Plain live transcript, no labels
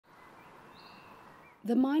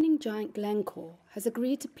The mining giant Glencore has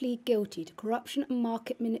agreed to plead guilty to corruption and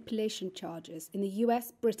market manipulation charges in the US,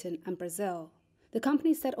 Britain and Brazil. The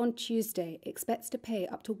company said on Tuesday it expects to pay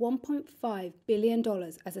up to $1.5 billion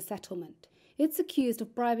as a settlement. It's accused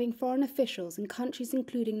of bribing foreign officials in countries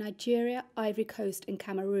including Nigeria, Ivory Coast and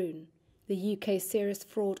Cameroon. The UK Serious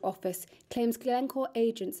Fraud Office claims Glencore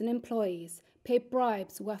agents and employees paid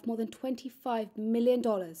bribes worth more than $25 million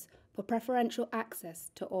for preferential access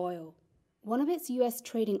to oil. One of its US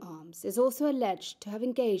trading arms is also alleged to have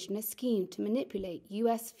engaged in a scheme to manipulate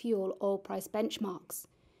US fuel oil price benchmarks.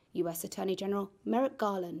 US Attorney General Merrick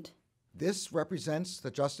Garland. This represents the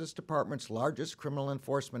Justice Department's largest criminal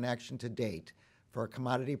enforcement action to date for a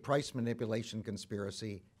commodity price manipulation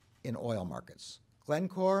conspiracy in oil markets.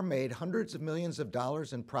 Glencore made hundreds of millions of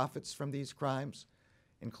dollars in profits from these crimes,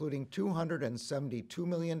 including $272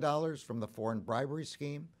 million from the foreign bribery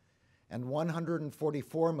scheme and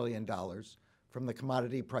 $144 million from the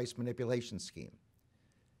commodity price manipulation scheme.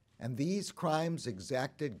 And these crimes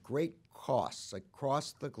exacted great costs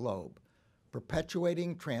across the globe,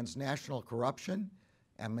 perpetuating transnational corruption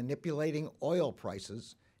and manipulating oil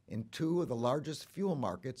prices in two of the largest fuel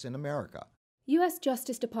markets in America. US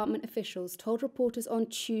Justice Department officials told reporters on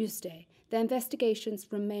Tuesday their investigations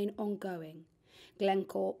remain ongoing.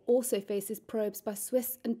 Glencore also faces probes by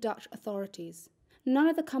Swiss and Dutch authorities. None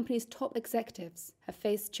of the company's top executives have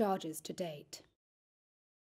faced charges to date.